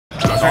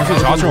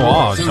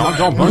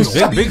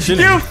Big shit.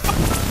 You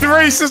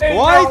racist.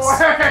 What?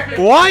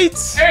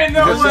 What? Ain't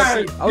no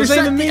way. I was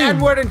saying the meme.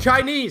 N-word in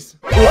Chinese.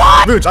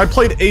 What? Vootz, I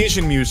played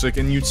Asian music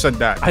and you said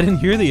that. I didn't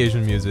hear the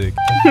Asian music.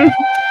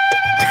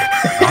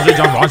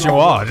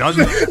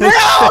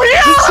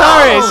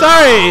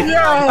 Sorry.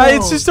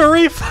 It's just a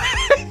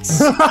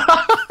reflex.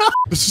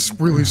 This is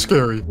really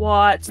scary.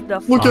 What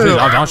the fuck? Look at it.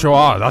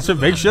 That's a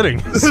big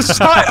shitting.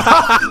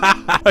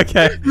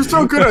 Okay. You're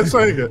so good at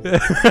saying it.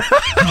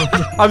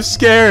 I'm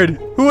scared.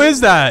 Who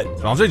is that?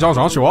 Vix,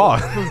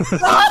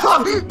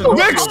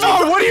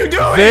 what are you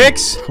doing?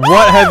 Vix,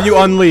 what have you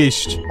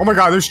unleashed? Oh my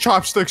god, there's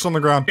chopsticks on the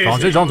ground. I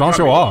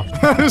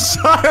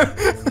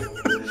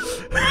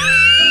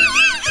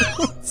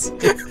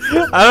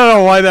don't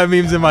know why that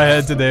meme's in my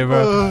head today,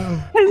 bro.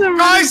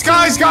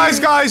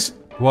 Guys!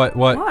 What?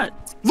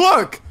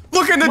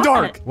 Look in the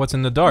dark. What's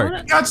in the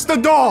dark? That's the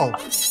doll.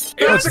 It's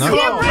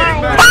not.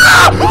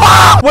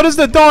 What does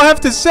the doll have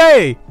to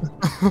say?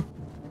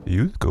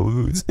 Use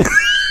codes.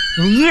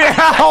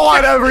 Yeah,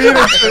 whatever. You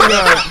didn't say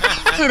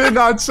that. You did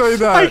not say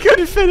that. I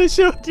couldn't finish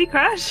it. Did he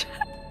crash?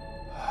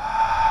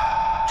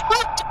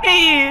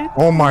 Hey.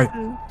 Oh my.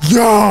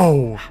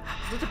 Yo.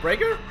 Is this a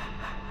breaker?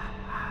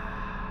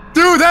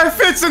 Dude, that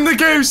fits in the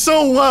game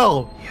so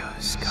well.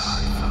 Use code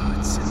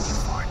Vootz in the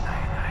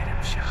Fortnite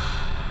item shop.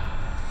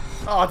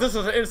 Oh, this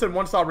is an instant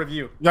one-star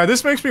review. Yeah,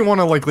 this makes me want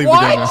to like leave the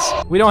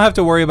game. We don't have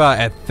to worry about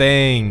a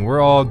thing.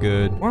 We're all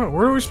good. Where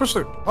are we supposed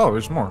to? Oh,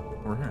 there's more.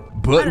 We're here.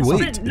 But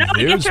wait, No,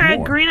 there's get your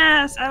more. green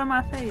ass out of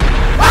my face.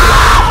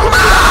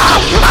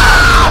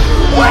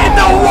 What in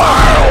the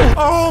world?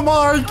 Oh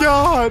my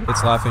god.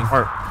 It's laughing.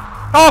 All right.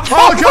 Oh,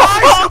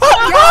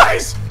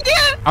 Guys!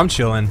 I'm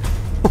chilling.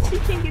 He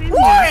can't get in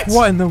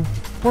What in the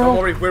Don't world?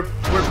 worry, we're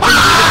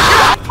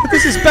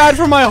This is bad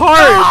for my heart.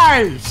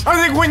 Guys!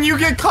 I think when you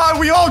get caught,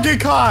 we all get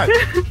caught.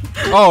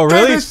 Oh, Get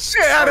really? the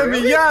shit out of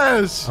me,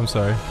 yes. I'm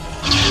sorry.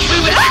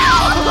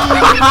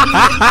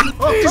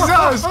 Jesus,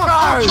 guys!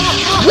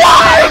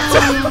 What?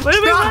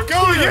 Stop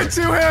going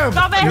into him!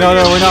 Stop it. No,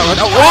 we're not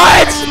running.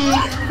 What?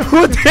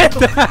 Who did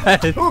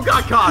that? Who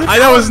got caught?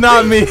 That was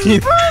not me.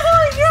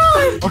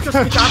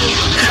 Okay.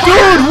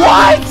 Dude,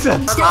 what?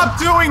 Stop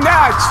doing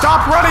that!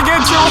 Stop running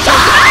into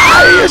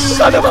You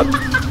son of a...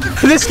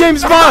 This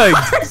game's bugged.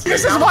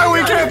 This is why we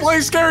can't play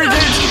scary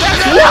games.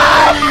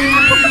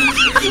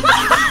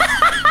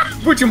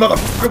 Put you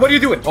motherfucker, what are you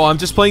doing? Oh, I'm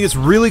just playing this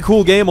really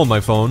cool game on my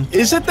phone.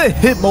 Is it the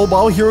hit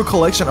Mobile Hero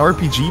Collection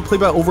RPG played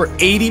by over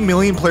 80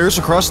 million players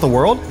across the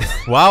world?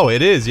 Wow,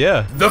 it is,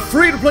 yeah. The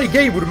free-to-play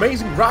game with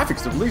amazing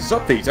graphics that releases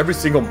updates every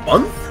single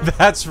month?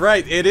 That's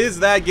right, it is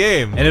that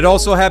game. And it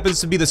also happens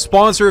to be the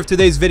sponsor of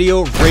today's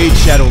video, Raid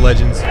Shadow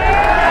Legends.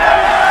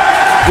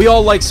 We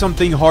all like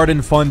something hard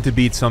and fun to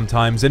beat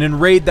sometimes, and in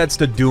Raid, that's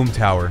the Doom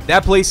Tower.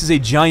 That place is a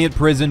giant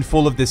prison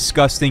full of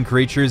disgusting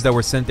creatures that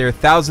were sent there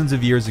thousands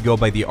of years ago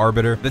by the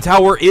Arbiter. The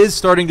tower is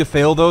starting to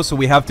fail though, so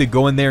we have to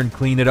go in there and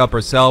clean it up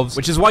ourselves,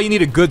 which is why you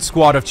need a good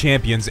squad of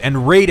champions,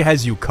 and Raid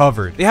has you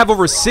covered. They have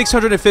over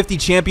 650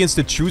 champions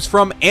to choose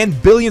from,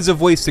 and billions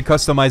of ways to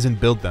customize and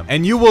build them.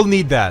 And you will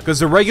need that,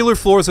 because the regular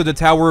floors of the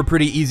tower are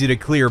pretty easy to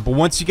clear, but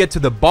once you get to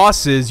the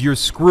bosses, you're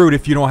screwed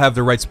if you don't have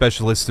the right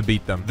specialists to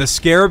beat them. The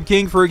Scarab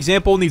King, for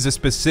example, needs a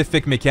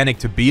specific mechanic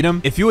to beat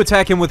him. If you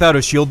attack him without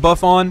a shield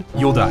buff on,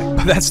 you'll die.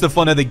 But that's the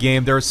fun of the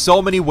game. There are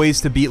so many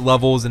ways to beat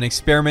levels, and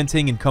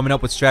experimenting and coming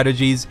up with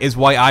strategies is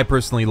why I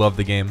personally love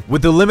the game.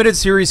 With the limited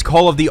series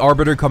Call of the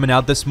Arbiter coming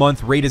out this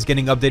month, Raid is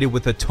getting updated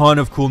with a ton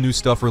of cool new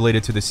stuff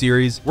related to the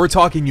series. We're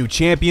talking new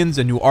champions,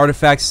 a new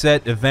artifact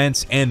set,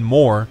 events, and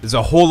more. There's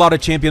a whole lot of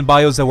champion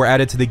bios that were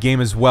added to the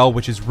game as well,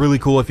 which is really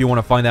cool if you want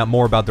to find out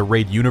more about the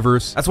Raid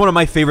universe. That's one of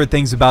my favorite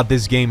things about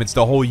this game. It's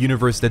the whole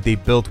universe that they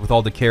built with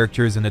all the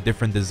characters and the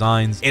different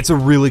designs. It's a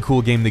really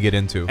cool game to get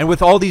into. And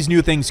with all these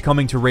new things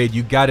coming to Raid,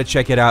 you gotta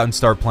check it out and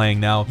start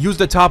playing now. Use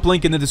the top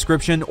link in the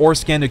description or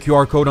scan the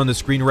QR code on the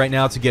screen right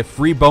now to get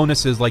free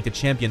bonuses like the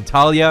champion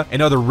Talia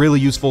and other really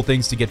useful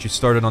things to get you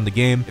started on the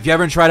game. If you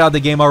haven't tried out the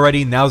game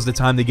already, now's the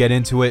time to get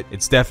into it.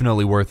 It's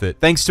definitely worth it.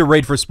 Thanks to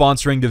Raid for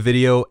sponsoring the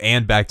video,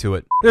 and back to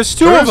it. There's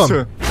two of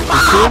them!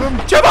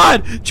 Come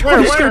on!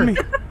 You scared me.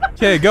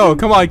 Okay, go.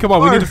 Come on.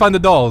 We need to find the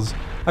dolls.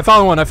 I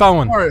found one.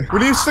 Alright, we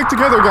need to stick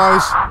together,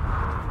 guys.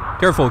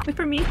 Careful. Wait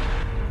for me.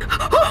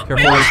 Careful.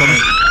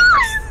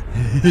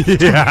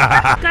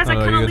 Yeah. Guys, I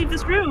cannot leave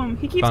this room.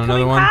 He keeps Found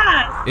coming another one.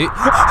 past.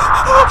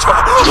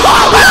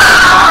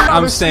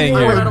 I'm staying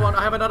here. I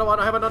have another one.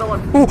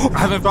 I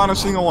haven't found a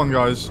single one,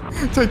 guys.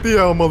 Take the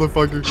L,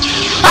 motherfucker.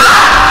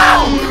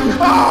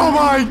 Oh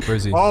my! Where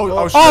is he?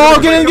 Oh, shit. Oh,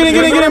 get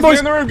in,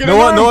 boys.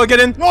 Noah, get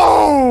in.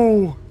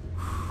 No!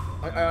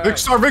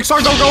 Vixar,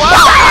 don't go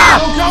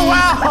out! Don't go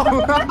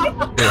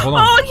out! Wait, hold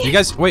on. Oh, yeah. You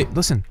guys, wait,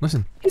 listen.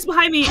 He's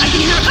behind me. I can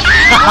hear him.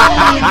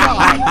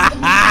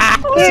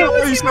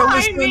 Was he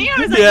behind me, or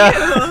was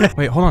that you?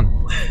 Wait, hold on.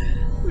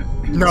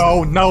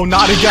 No,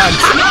 not again.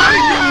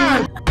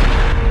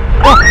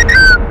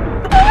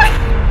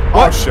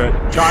 Oh shit.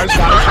 Guys.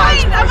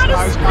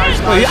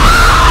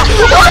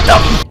 What the?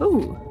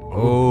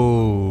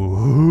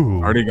 Oh.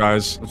 Ooh. Alrighty,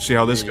 guys. Let's see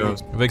how this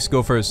goes. Vix,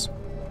 go first.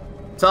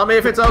 Tell me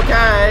if it's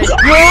okay.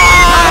 Thank you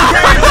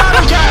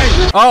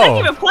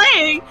Oh, for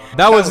playing.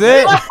 that was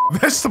it?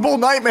 Vegetable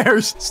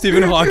nightmares.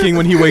 Stephen Hawking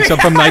when he wakes up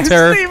from night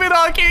terror. Stephen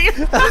Hawking.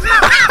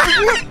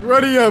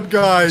 Ready up,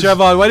 guys.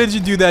 Javon, why did you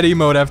do that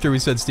emote after we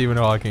said Stephen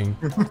Hawking?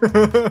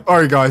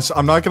 Alright, guys.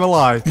 I'm not gonna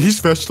lie. These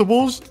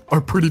vegetables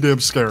are pretty damn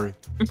scary.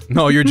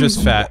 No, you're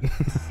just fat.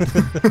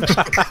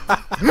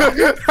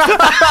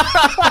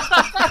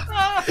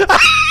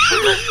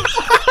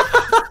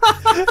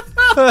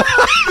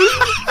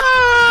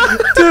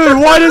 Dude,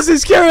 why does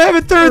this carrot have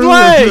a third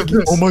leg?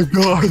 Oh my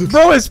god.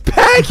 Bro, it's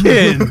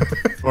packing.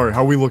 Alright,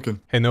 how we looking?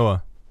 Hey,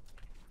 Noah.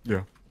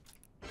 Yeah.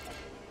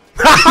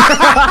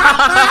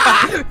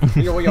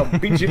 Yo,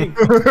 big chilling.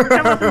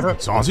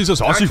 Saucy so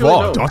saucy Actually,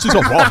 no. saucy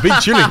so big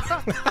chili.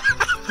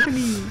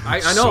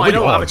 I know.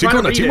 I'm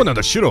trying to read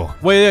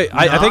it. Wait,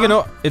 I think I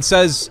know. It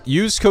says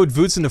use code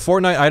Vootz in the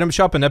Fortnite item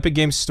shop and Epic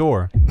Games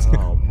Store.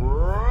 Oh,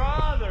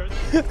 brothers.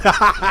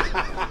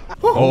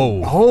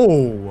 Oh.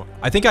 Oh.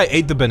 I think I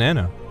ate the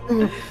banana.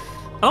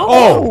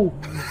 Oh.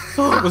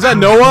 Oh. Was that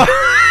Noah?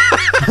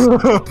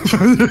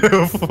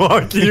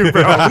 Fuck you,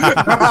 bro.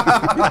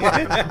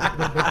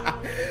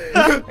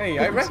 Hey,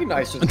 I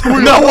recognize this.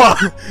 Noah!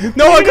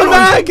 Noah, come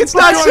back! It's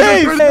not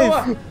safe!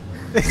 Noah.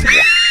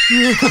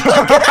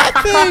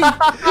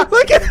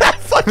 Look at that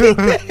fucking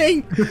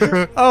thing!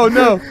 Oh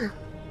no.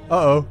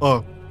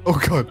 Uh-oh. Oh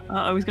god.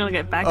 Uh-oh, he's gonna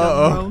get back Uh-oh.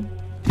 up, bro.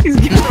 He's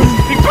gonna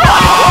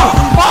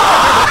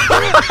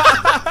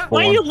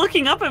Why are you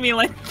looking up at me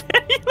like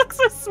that? He looks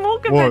so small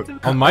compared to me.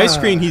 On my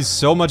screen, he's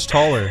so much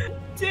taller.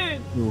 Dude.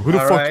 Who the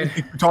fuck Alright, do you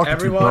think you're talking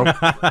everyone. to,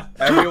 bro?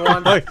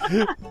 Everyone. Look,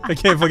 I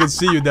can't fucking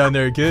see you down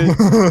there, kid.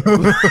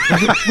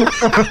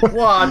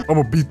 What? I'm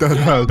gonna beat that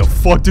ass. The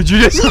fuck did you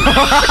just?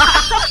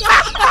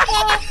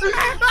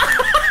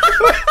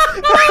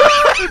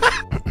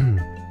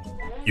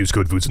 Use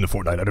code Vootz in the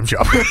Fortnite item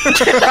shop.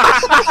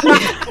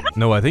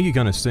 No, I think you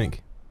kind of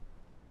stink.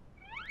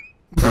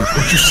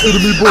 What you say to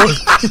me, boy?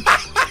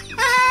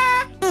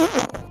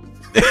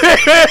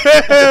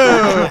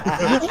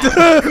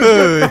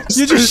 Dude,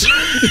 you just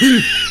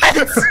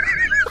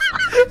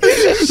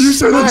You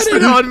said I'm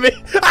spat on me.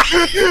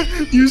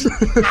 You said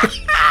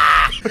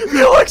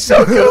You look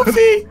so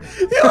goofy.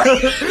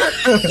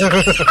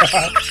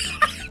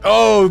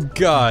 Oh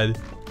god.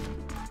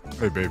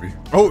 Hey, baby.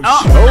 Oh,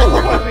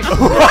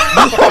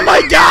 oh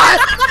my god!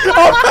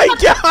 Oh my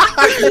god!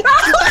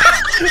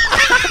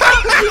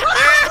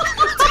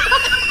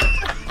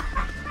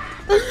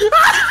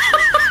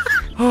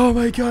 Oh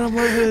my god, I'm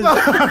lightheaded.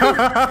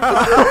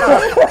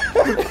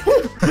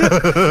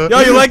 Yo,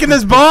 you liking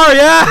this bar?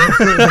 Yeah.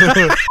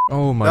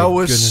 Oh my That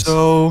was goodness.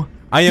 so.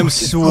 I am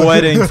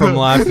sweating from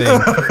laughing.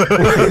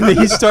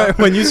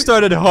 When you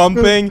started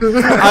humping,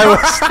 I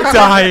was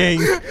dying.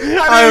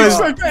 I was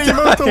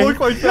Emote to look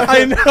like that.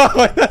 I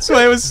know. That's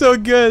why it was so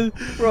good.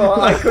 Bro,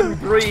 I couldn't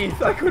breathe.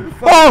 I couldn't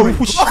Oh,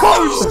 shit.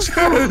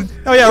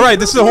 oh yeah, right.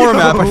 This is a horror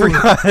map. I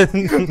forgot.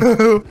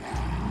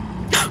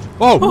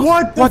 Oh,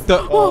 What? what the?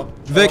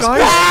 Vix.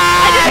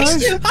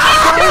 Guys,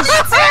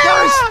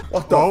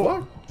 What the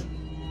fuck?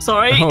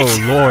 Sorry. Oh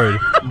lord.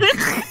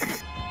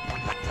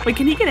 Wait,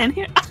 can he get in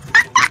here?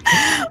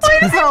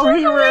 how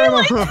he ran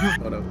off. Oh,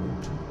 no.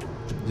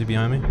 Is he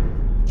behind me?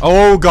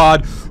 Oh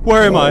god.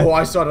 Where am Oh,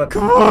 I? I saw that.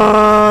 Come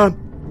on.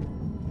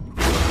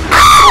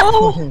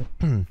 Oh!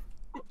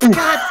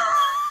 God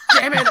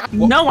damn it.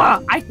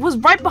 Noah, I was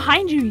right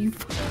behind you, you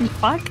fucking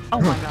fuck. Oh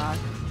my god.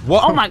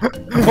 What? Oh my god.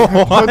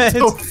 What?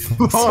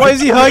 Why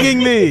is he hugging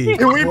me?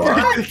 Can we break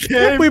the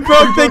game? We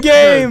broke the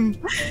game.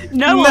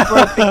 Noah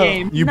broke the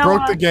game. You Noah,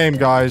 broke the game,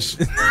 guys.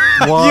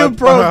 You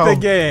broke the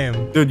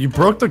game. Dude, you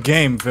broke the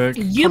game, Vic.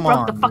 You Come broke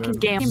on, the fucking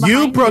dude. game.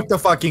 You broke the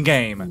fucking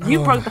game.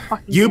 You broke the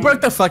fucking You game.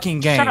 broke the fucking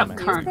game. Shut up,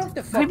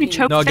 cunt. Maybe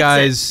choke. No, fix it.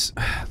 guys.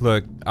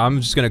 Look,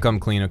 I'm just gonna come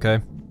clean, okay?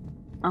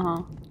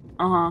 Uh-huh.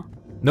 Uh-huh.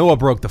 Noah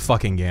broke the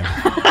fucking game.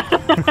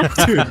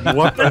 Dude,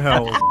 what the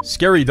hell?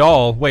 Scary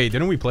doll. Wait,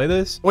 didn't we play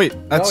this? Wait,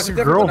 that's it's a a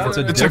different girl. one. It's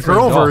No, no, a no,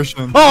 girl doll.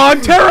 version. Oh,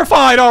 I'm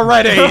terrified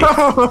already.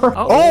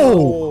 Oh!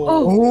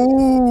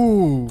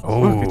 Oh.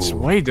 Look, it's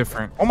way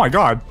different. Oh my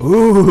god.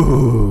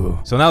 Ooh.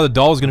 So now the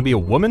doll is gonna be a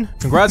woman?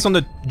 Congrats on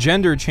the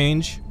gender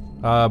change,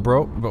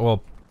 bro.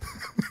 Well.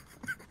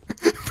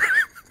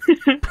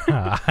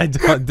 I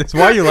don't.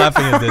 Why are you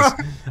laughing at this?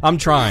 I'm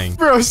trying.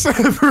 Bro,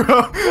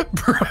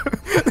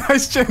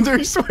 nice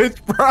gender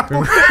switch, bro.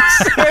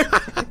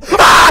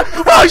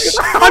 Oh,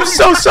 I'm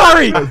so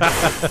sorry.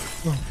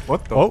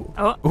 What the?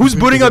 Oh, who's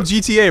booting up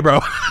GTA, bro?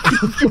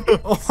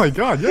 Oh my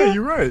god, yeah,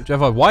 you're right.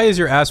 Jeffod, why is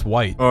your ass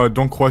white?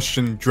 Don't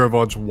question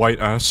Drevod's white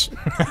ass.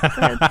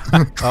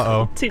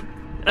 Uh-oh. Dude,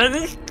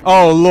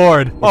 Oh,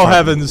 Lord. Oh,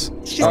 heavens.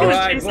 she's gonna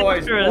Alright, chase boys,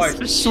 after us.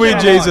 boys. Sweet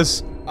Come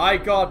Jesus. I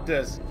got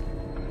this.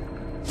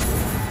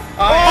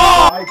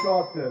 I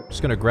got this.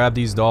 Just gonna grab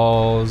these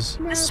dolls.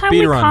 This time we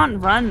Speed run.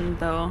 can't run,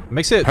 though.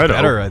 Makes it Hello.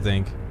 better, I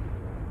think.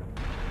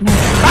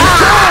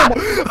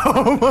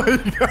 Oh my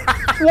god.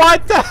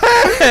 What the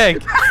heck?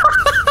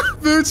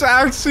 Vootz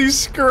actually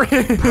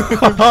screamed.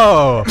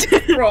 Oh.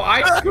 Bro,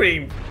 I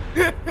screamed.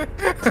 Dude.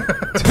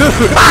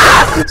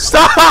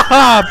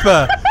 Stop!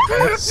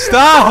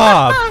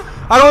 Stop!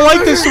 I don't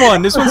like this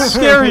one. This one's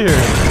scarier.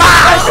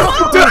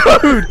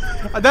 Dude!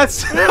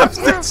 That's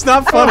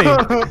not funny.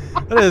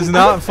 That is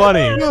not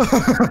funny.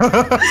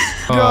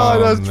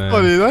 God, that's man.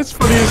 funny. That's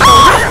funny as hell.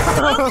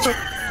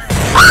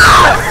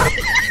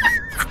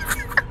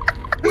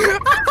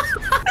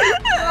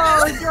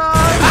 Oh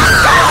god.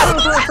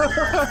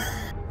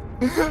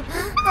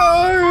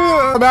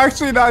 I'm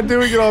actually not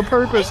doing it on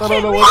purpose. I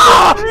don't know what.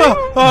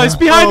 Oh, it's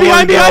behind.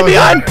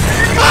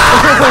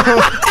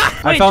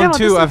 I found Joe,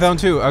 two. I found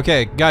two.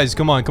 Okay, guys,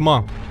 come on.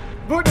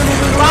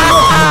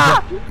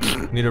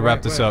 Need to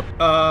wrap this up.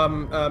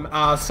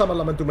 Some of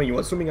them do me.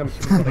 Assuming I'm.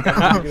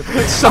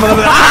 Some of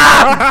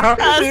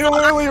them. You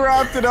literally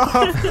wrapped it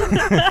up.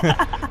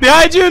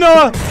 Behind you,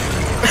 Noah.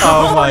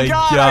 Oh my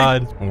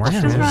god.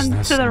 Just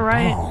run to the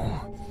right.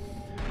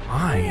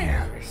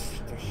 I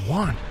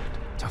want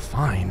to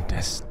find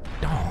this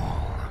doll.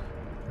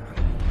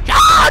 No,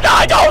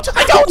 I don't.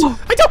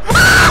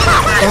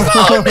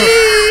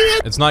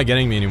 It's not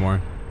getting me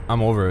anymore.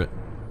 I'm over it.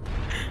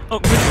 Oh,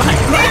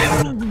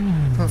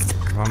 it's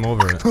I'm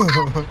over it.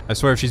 I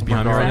swear if she's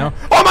behind me right now.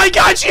 Oh my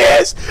god, she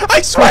is!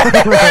 I swear!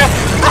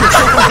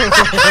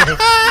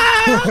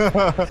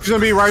 She's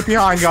gonna be right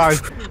behind,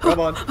 guys. Come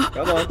on.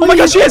 Oh my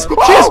god, she is!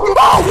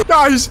 Oh,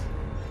 guys,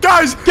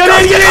 Get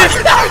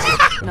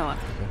in! Noah.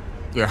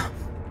 Yeah.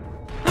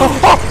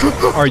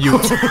 Are you?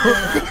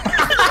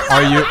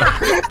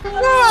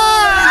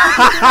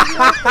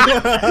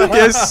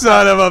 You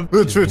son of a...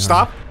 Vootz,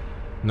 stop.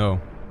 No.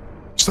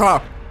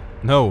 Stop.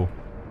 No.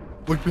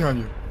 Look behind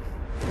you.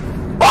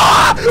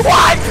 Ah!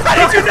 What? How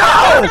did you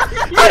know?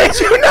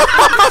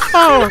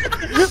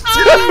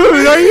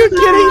 Dude, are you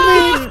kidding me?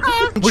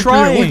 I'm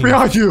trying. Look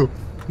behind you.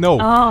 No.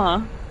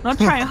 Oh, not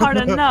trying hard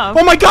enough.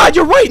 Oh my god,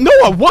 you're right,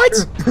 Noah,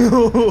 what?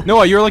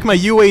 Noah, you're like my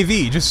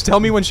UAV. Just tell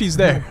me when she's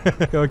there.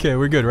 Okay,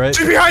 we're good, right?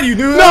 She's behind you,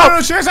 dude. No!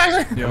 She's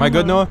actually. Am I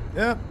good, Noah?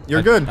 Yeah,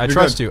 you're good. I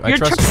trust you. You're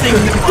trust trusting you.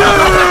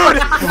 Noah.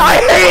 Dude!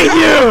 I hate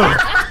you!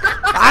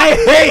 I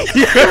hate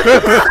you!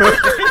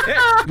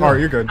 Alright,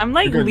 you're good. I'm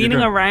like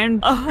leaning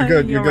around. Oh,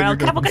 You're good.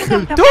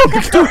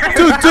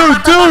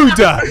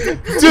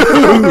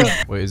 Dude!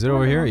 Wait, is it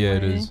over here? Yeah,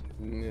 it is.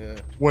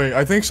 Wait,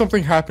 I think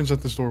something happens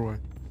at this doorway.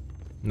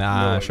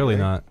 Nah, surely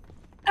not.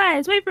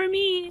 Guys, wait for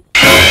me.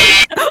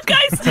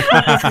 Guys!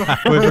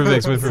 Wait for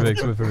Vix.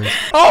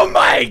 Oh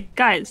my!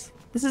 Guys,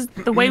 this is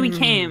the way we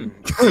came.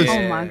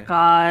 Oh my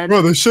god.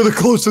 Bro, they should have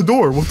closed the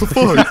door. What the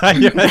fuck?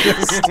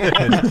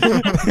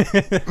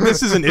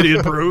 This is an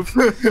idiot proof.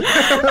 Who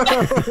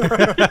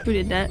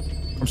did that?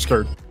 I'm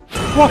scared.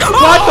 What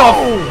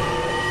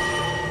the?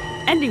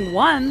 Ending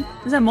 1?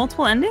 Is that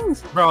multiple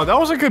endings? Bro, that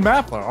was a good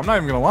map, though. I'm not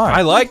even gonna lie.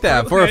 I like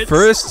that. For a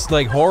first,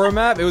 like, horror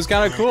map, it was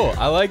kind of cool.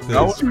 I like this.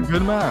 That was a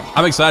good map.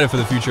 I'm excited for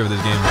the future of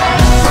this game.